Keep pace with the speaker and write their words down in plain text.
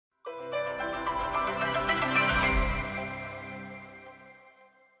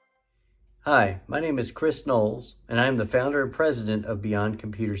Hi, my name is Chris Noles, and I am the founder and president of Beyond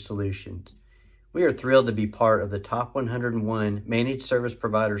Computer Solutions. We are thrilled to be part of the top 101 managed service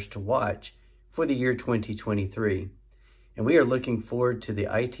providers to watch for the year 2023. And we are looking forward to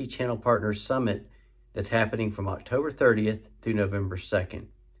the IT Channel Partners Summit that's happening from October 30th through November 2nd.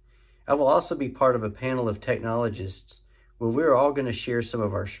 I will also be part of a panel of technologists where we're all going to share some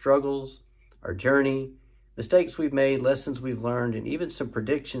of our struggles, our journey, mistakes we've made, lessons we've learned, and even some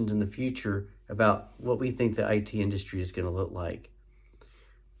predictions in the future about what we think the IT industry is going to look like.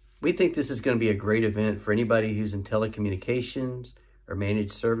 We think this is going to be a great event for anybody who's in telecommunications or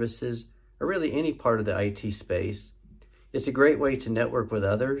managed services or really any part of the IT space. It's a great way to network with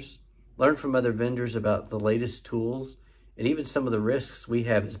others, learn from other vendors about the latest tools, and even some of the risks we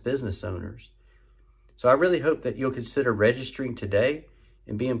have as business owners. So I really hope that you'll consider registering today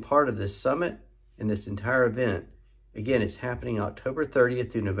and being part of this summit and this entire event. Again, it's happening October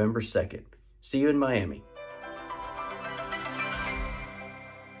 30th through November 2nd. See you in Miami.